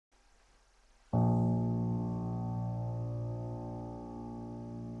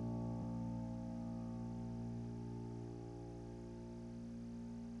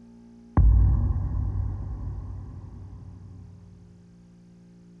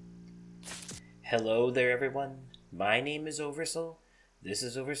Hello there, everyone. My name is Oversoul. This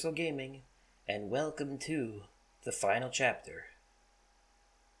is Oversoul Gaming, and welcome to the final chapter,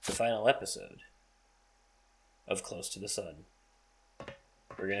 the final episode of Close to the Sun.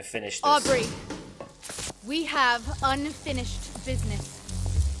 We're gonna finish this. Aubrey, we have unfinished business.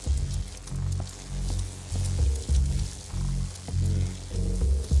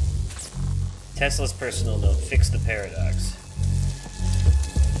 Tesla's personal note: fix the paradox.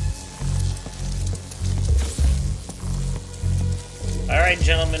 Alright,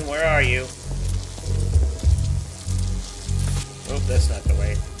 gentlemen, where are you? Oh, that's not the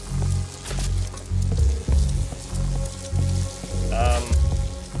way.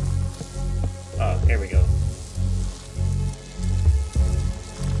 Oh, here we go.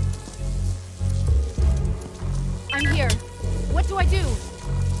 I'm here. What do I do?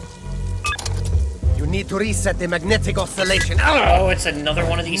 You need to reset the magnetic oscillation. Oh, it's another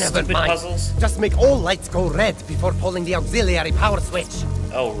one of these Never stupid mind. puzzles? Just make all lights go red before pulling the auxiliary power switch.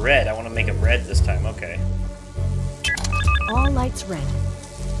 Oh, red. I want to make it red this time. Okay. All lights red.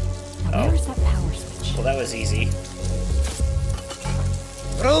 Now where's that power switch? Well, that was easy.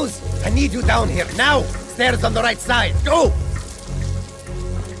 Rose, I need you down here now. Stairs on the right side. Go!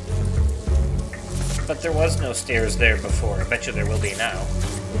 But there was no stairs there before. I bet you there will be now.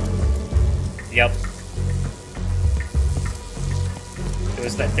 Yep. It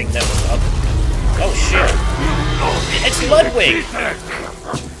was that thing that was up. Oh shit! It's Ludwig!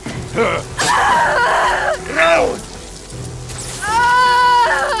 Rose!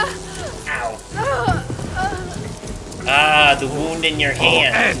 Ow. Ah, the wound in your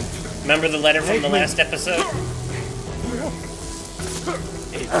hand. Remember the letter from the last episode?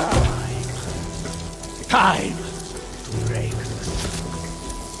 Time! Break.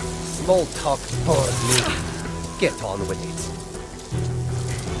 Small talk bores me. Get on with it.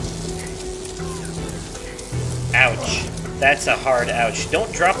 Ouch. That's a hard ouch. Don't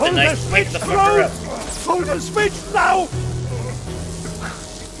drop the knife. Pick the fucker up. Hold the switch now!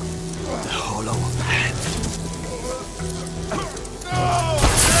 The hollow hand.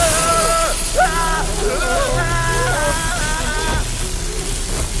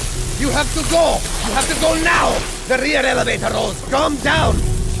 You have to go! You have to go now! The rear elevator rolls. Calm down!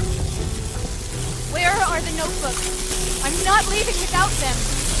 Where are the notebooks? I'm not leaving without them.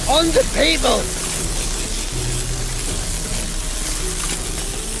 On the table!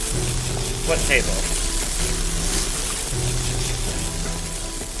 What table?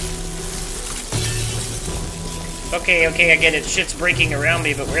 Okay, I get it. Shit's breaking around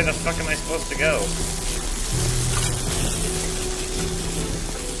me, but where the fuck am I supposed to go?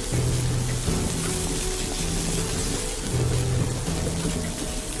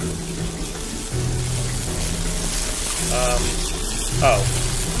 Oh.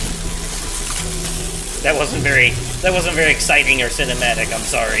 That wasn't very exciting or cinematic, I'm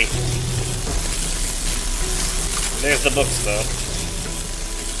sorry. There's the books, though.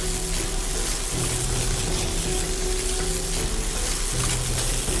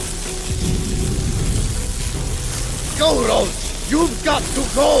 Go, Rose! You've got to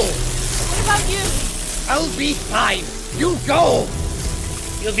go! What about you? I'll be fine! You go!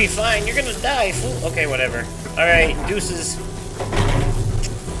 You'll be fine. You're gonna die, fool. Okay, whatever. Alright, deuces.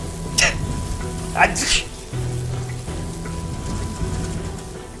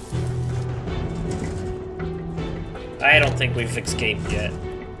 I don't think we've escaped yet.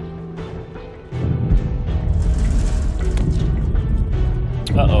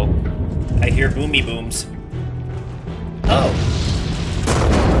 Uh-oh. I hear boomy booms. Oh.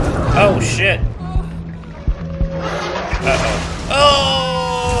 Oh, shit. Uh-oh.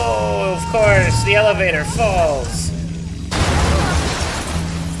 Oh, of course, the elevator falls.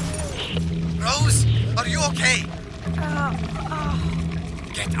 Rose, are you okay?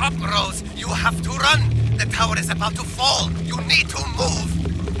 Get up, Rose. You have to run. The tower is about to fall. You need to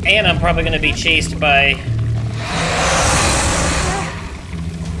move. And I'm probably going to be chased by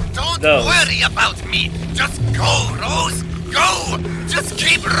Don't those. worry about me. Just go, Rose. Go. Just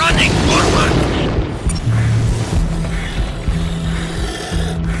keep running forward.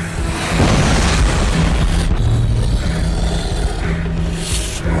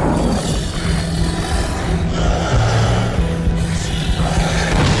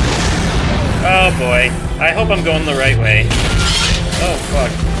 Oh boy. I hope I'm going the right way. Oh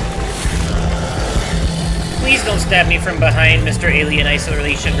fuck. Please don't stab me from behind, Mr. Alien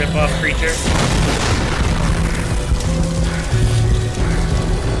Isolation ripoff creature.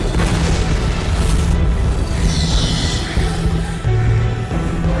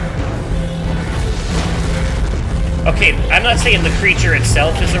 Okay, I'm not saying the creature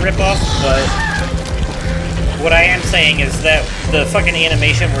itself is a ripoff, but What I am saying is that the fucking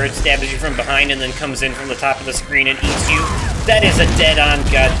animation where it stabs you from behind and then comes in from the top of the screen and eats you, that is a dead-on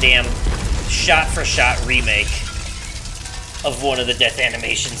goddamn shot-for-shot remake of one of the death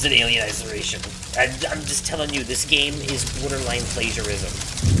animations in Alien Isolation. I'm just telling you, this game is borderline plagiarism.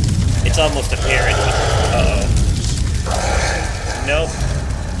 It's almost a parody. Uh-oh. Nope.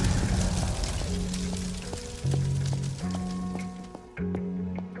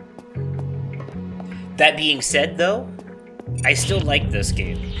 That being said, though, I still like this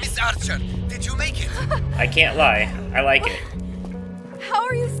game. Miss Archer, did you make it? I can't lie. I like it. How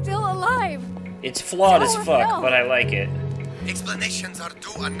are you still alive? It's flawed as Oh, fuck, no. but I like it. Explanations are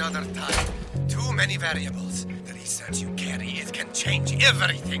due another time. Too many variables. The research you carry, it can change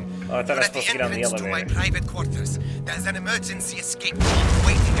everything. Oh, I thought I was supposed to get on the To my elevator. private quarters, there's an emergency escape pod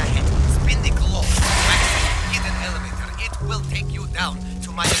waiting ahead. Spin the globe. Access the hidden elevator. It will take you down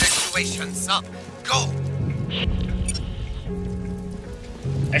to my evacuation sub. Go!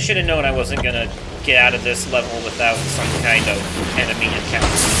 I should have known I wasn't gonna get out of this level without some kind of enemy encounter.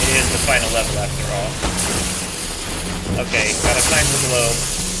 It is the final level after all. Okay, gotta find the globe.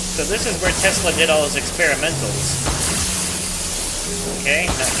 So this is where Tesla did all his experimentals. Okay,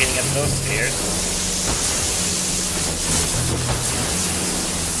 not getting up those stairs.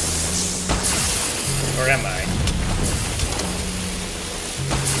 Or am I?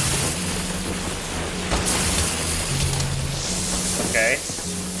 Okay.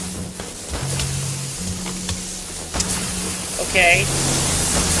 Okay.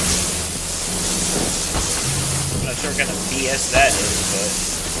 I'm not sure what kind of BS that is, but...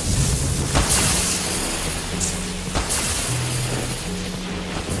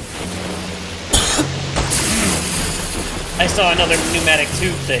 I saw another pneumatic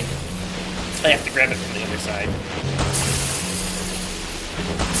tube thing. I have to grab it from the other side.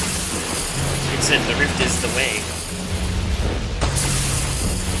 It said the rift is the way.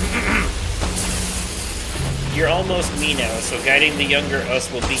 You're almost me now, so guiding the younger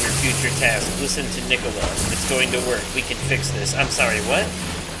us will be your future task. Listen to Nicola. It's going to work. We can fix this. I'm sorry, what?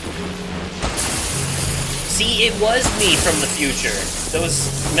 See, it was me from the future.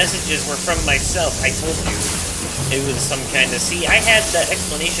 Those messages were from myself. I told you. It was some kind of... See, I had that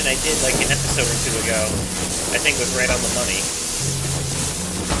explanation I did like an episode or two ago. I think it was right on the money.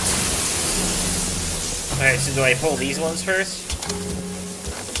 Alright, so do I pull these ones first?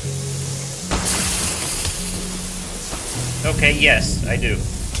 Okay, yes, I do.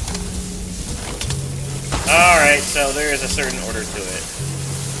 Alright, so there is a certain order to it.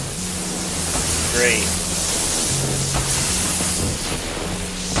 Great.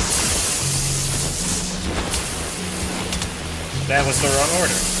 That was the wrong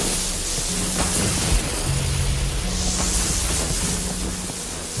order.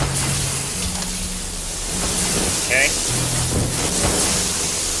 Okay.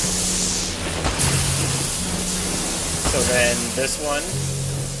 So then this one.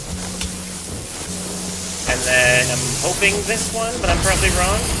 And then I'm hoping this one, but I'm probably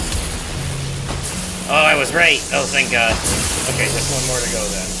wrong. Oh, I was right. Oh, thank God. Okay, just one more to go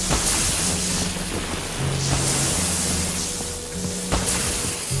then.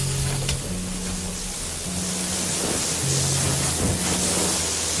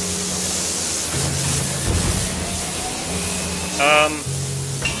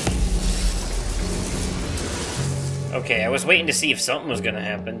 Okay, I was waiting to see if something was gonna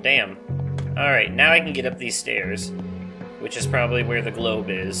happen. Damn. Alright, now I can get up these stairs, which is probably where the globe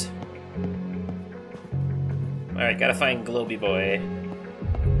is. Alright, gotta find Globy Boy.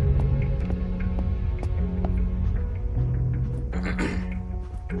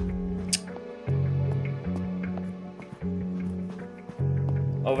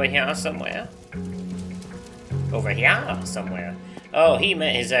 Over here somewhere? Over here somewhere. Oh, he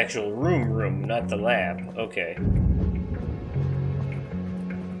meant his actual room, not the lab. Okay.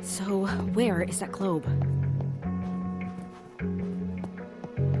 So, where is that globe?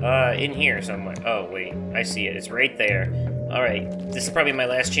 In here somewhere. Oh, wait. I see it. It's right there. Alright. This is probably my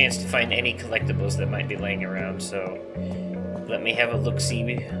last chance to find any collectibles that might be laying around, so... Let me have a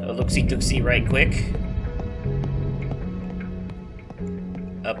look-see-dooksy right quick.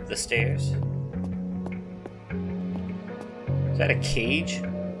 Up the stairs. Is that a cage?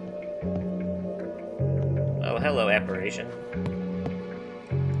 Oh, hello, apparition.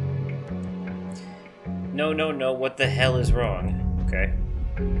 No, no, no, what the hell is wrong? Okay.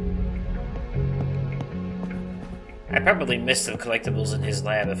 I probably missed some collectibles in his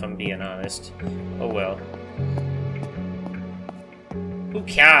lab, if I'm being honest. Oh well. Who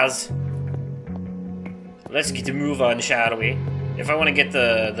cares? Let's get a move on, shall we? If I want to get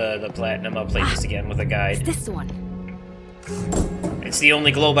the platinum, I'll play this again with a guide. This one. It's the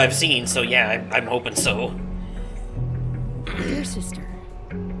only globe I've seen, so yeah, I'm hoping so. Dear sister,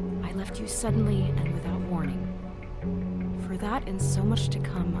 I left you suddenly and without warning. For that and so much to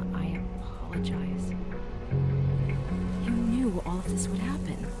come, I apologize. You knew all of this would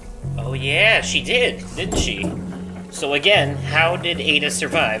happen. Oh yeah, she did, didn't she? So again, how did Ada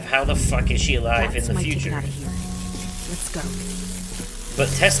survive? How the fuck is she alive in the future? Out of here. Let's go. But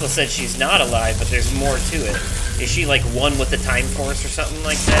Tesla said she's not alive, but there's more to it. Is she like one with the Time Force or something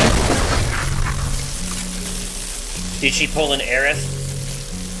like that? Did she pull an Aerith?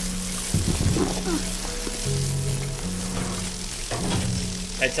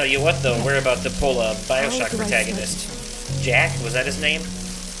 I tell you what though, we're about to pull a Bioshock protagonist. Jack, was that his name?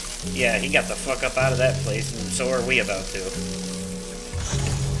 Yeah, he got the fuck up out of that place, and so are we about to.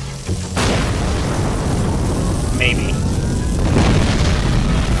 Maybe.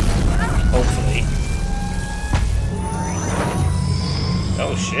 Hopefully.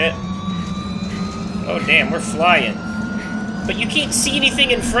 Oh shit. Oh damn, we're flying. But you can't see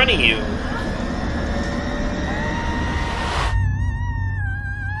anything in front of you.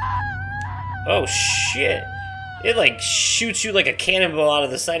 Oh shit. It like shoots you like a cannonball out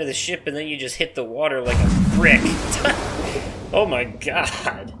of the side of the ship and then you just hit the water like a brick. Oh my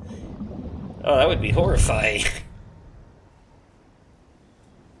god. Oh, that would be horrifying.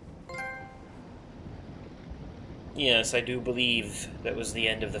 Yes, I do believe that was the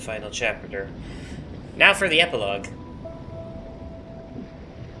end of the final chapter. Now for the epilogue.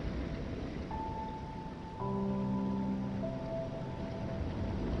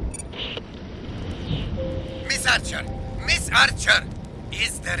 Miss Archer! Miss Archer!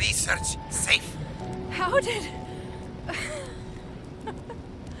 Is the research safe? How did...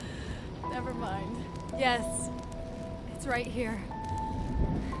 Never mind. Yes. It's right here.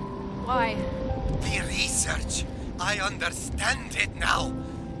 Why? The research. I understand it now.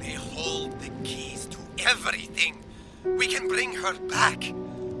 They hold the keys to everything. We can bring her back.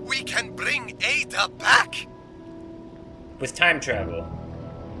 We can bring Ada back. With time travel.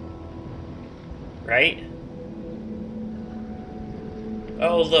 Right?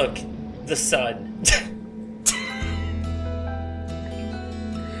 Oh, look. The sun.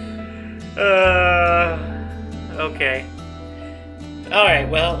 Okay. Alright,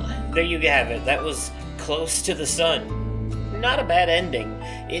 well, there you have it. That was Close to the Sun. Not a bad ending.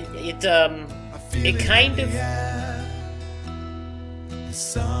 It kind of...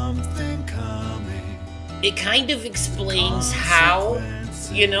 It kind of explains how,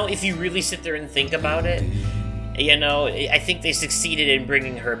 you know, if you really sit there and think about it. You know, I think they succeeded in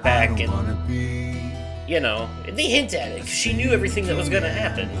bringing her back, and, you know, they hint at it, because she knew everything that was going to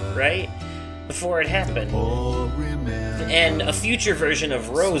happen, right? Before it happened. And a future version of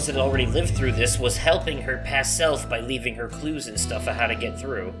Rose that already lived through this was helping her past self by leaving her clues and stuff of how to get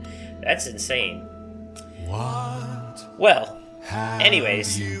through. That's insane. Well,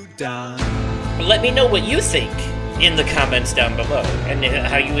 anyways, let me know what you think in the comments down below, and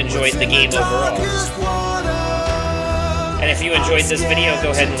how you enjoyed the game overall. And if you enjoyed this video,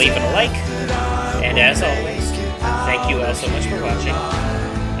 go ahead and leave it a like. And as always, thank you all so much for watching,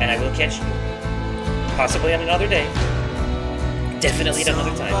 and I will catch you possibly on another day, definitely at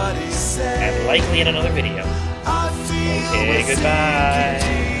another time, and likely in another video. Okay, goodbye.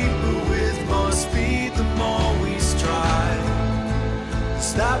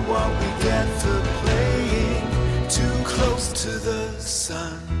 Is that what we get for playing too close to the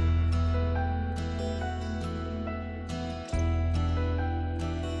sun?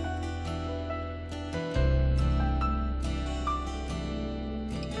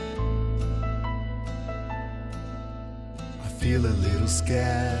 I feel a little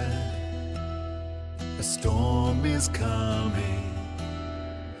scared. A storm is coming.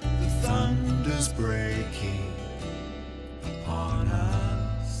 The thunder's breaking upon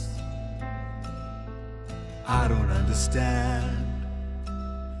us. I don't understand,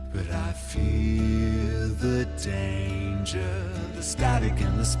 but I feel the danger, the static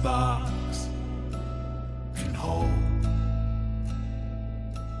and the sparks can hold.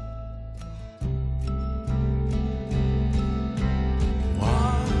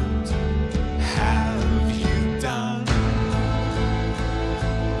 What have you done?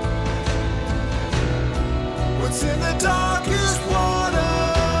 What's in the darkest water?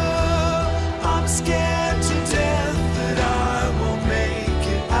 I'm scared to death that I won't make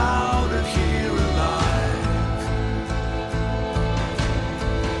it out of here alive.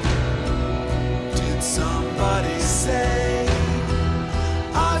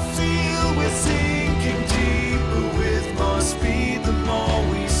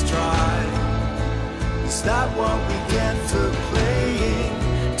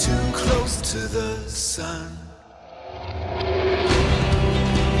 sun.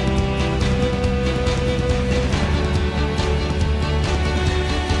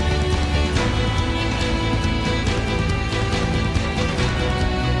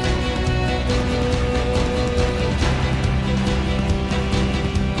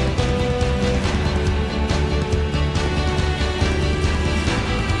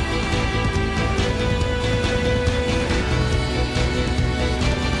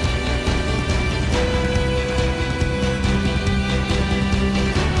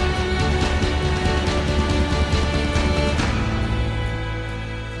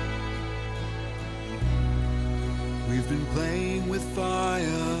 We've been playing with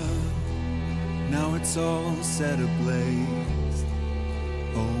fire, now it's all set ablaze.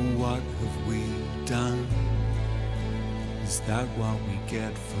 Oh, what have we done? Is that what we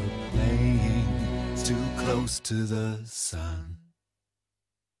get for playing too close to the sun?